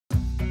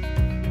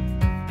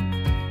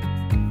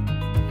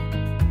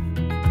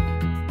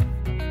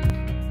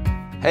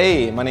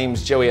Hey, my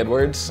name's Joey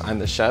Edwards. I'm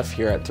the chef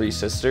here at Three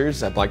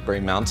Sisters at Blackberry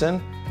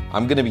Mountain.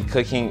 I'm gonna be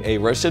cooking a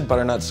roasted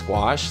butternut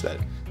squash that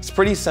it's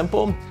pretty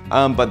simple,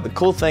 but the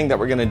cool thing that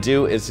we're gonna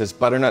do is this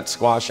butternut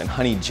squash and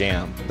honey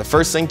jam. The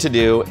first thing to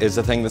do is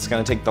the thing that's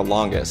gonna take the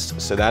longest,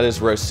 so that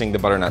is roasting the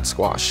butternut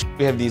squash.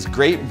 We have these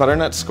great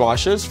butternut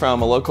squashes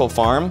from a local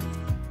farm.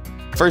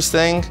 First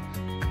thing,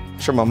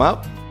 trim them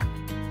up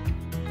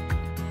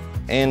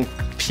and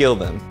peel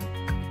them.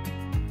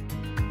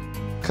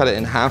 Cut it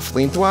in half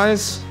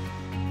lengthwise,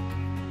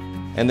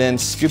 and then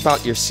scoop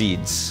out your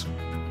seeds.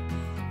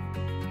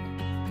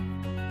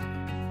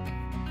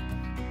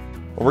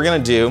 What we're gonna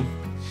do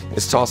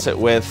is toss it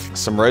with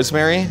some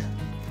rosemary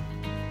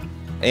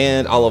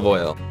and olive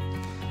oil.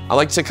 I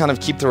like to kind of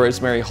keep the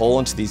rosemary whole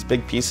into these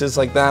big pieces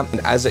like that. And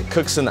as it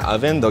cooks in the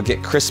oven, they'll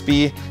get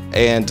crispy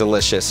and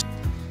delicious.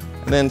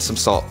 And then some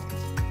salt.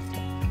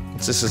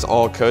 Once this is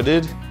all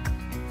coated,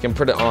 you can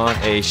put it on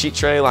a sheet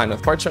tray lined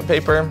with parchment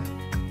paper.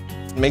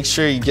 Make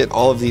sure you get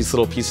all of these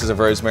little pieces of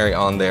rosemary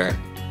on there.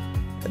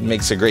 It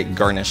makes a great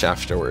garnish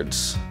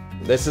afterwards.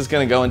 This is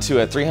gonna go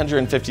into a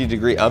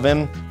 350-degree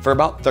oven for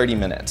about 30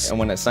 minutes. And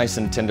when it's nice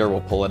and tender, we'll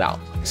pull it out.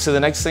 So the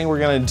next thing we're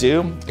gonna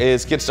do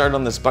is get started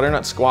on this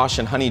butternut squash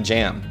and honey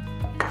jam.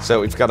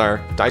 So we've got our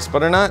diced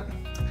butternut,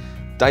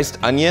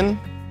 diced onion.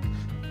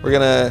 We're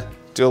gonna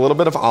do a little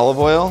bit of olive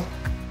oil.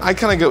 I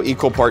kind of go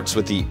equal parts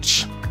with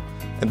each.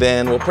 And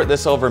then we'll put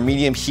this over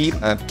medium heat,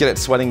 get it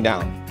sweating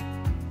down.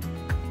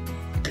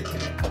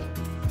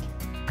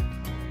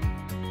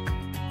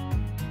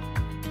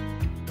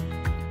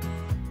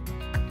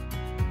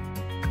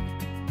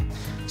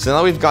 So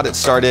now we've got it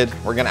started,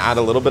 we're gonna add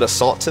a little bit of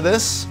salt to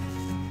this.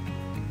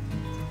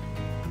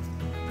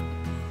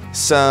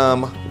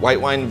 Some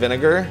white wine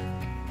vinegar.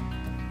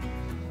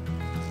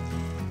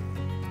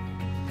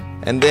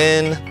 And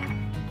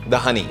then the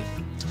honey.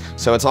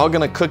 So it's all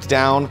gonna cook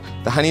down.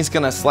 The honey's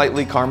gonna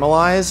slightly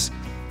caramelize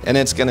and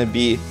it's gonna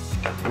be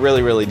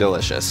really, really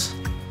delicious.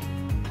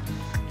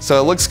 So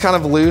it looks kind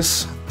of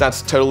loose,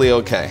 that's totally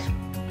okay.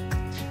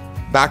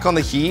 Back on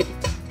the heat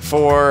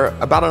for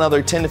about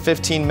another 10 to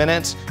 15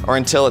 minutes or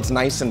until it's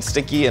nice and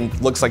sticky and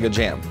looks like a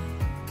jam.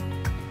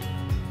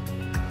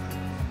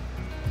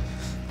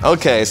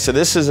 Okay, so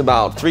this is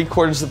about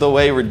 3/4 of the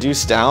way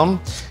reduced down.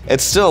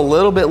 It's still a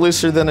little bit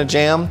looser than a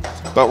jam,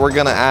 but we're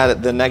gonna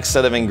add the next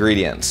set of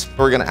ingredients.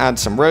 We're gonna add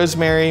some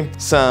rosemary,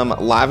 some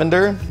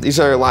lavender. These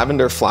are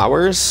lavender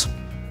flowers.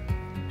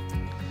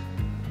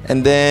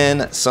 And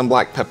then some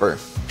black pepper.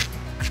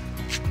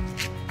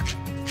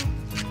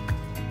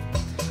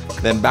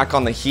 Then back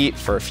on the heat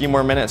for a few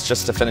more minutes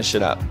just to finish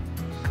it up.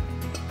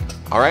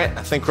 All right,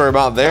 I think we're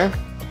about there.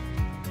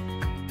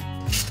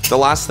 The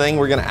last thing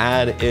we're gonna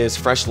add is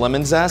fresh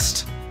lemon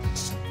zest.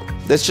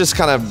 This just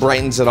kind of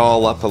brightens it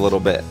all up a little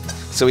bit.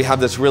 So we have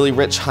this really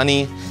rich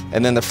honey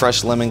and then the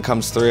fresh lemon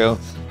comes through.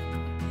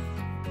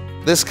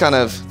 This kind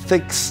of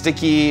thick,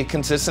 sticky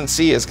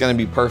consistency is gonna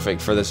be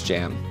perfect for this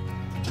jam.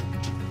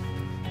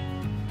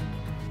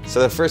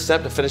 So the first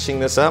step to finishing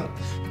this up,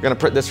 we're gonna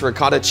put this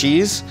ricotta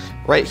cheese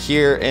right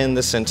here in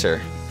the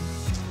center.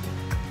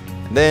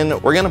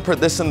 Then we're gonna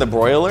put this in the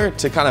broiler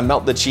to kind of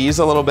melt the cheese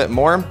a little bit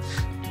more.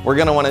 We're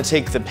gonna wanna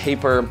take the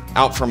paper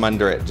out from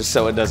under it just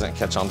so it doesn't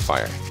catch on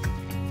fire.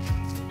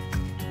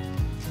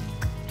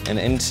 And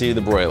into the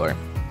broiler.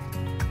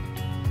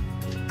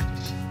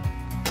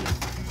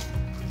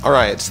 All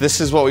right, so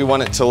this is what we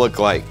want it to look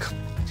like.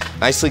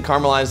 Nicely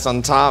caramelized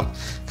on top,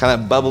 kind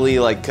of bubbly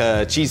like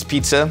cheese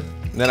pizza.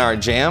 Then our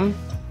jam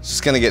is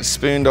just gonna get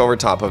spooned over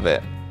top of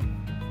it.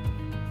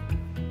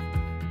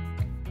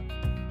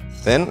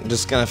 Then I'm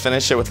just gonna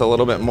finish it with a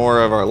little bit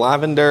more of our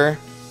lavender,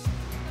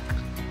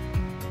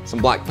 some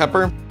black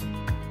pepper.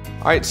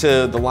 All right,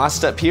 so the last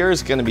step here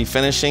is gonna be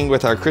finishing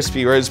with our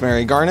crispy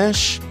rosemary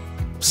garnish.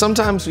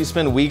 Sometimes we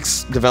spend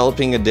weeks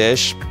developing a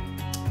dish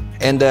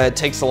and it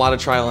takes a lot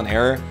of trial and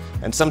error.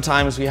 And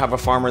sometimes we have a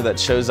farmer that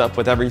shows up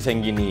with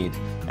everything you need.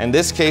 In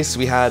this case,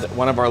 we had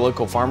one of our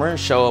local farmers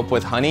show up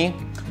with honey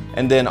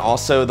and then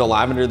also the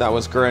lavender that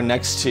was grown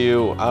next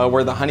to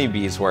where the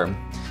honeybees were.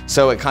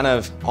 So it kind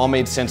of all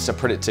made sense to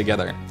put it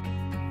together.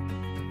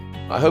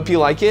 I hope you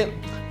like it.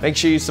 Make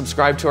sure you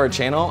subscribe to our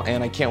channel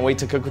and I can't wait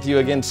to cook with you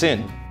again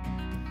soon.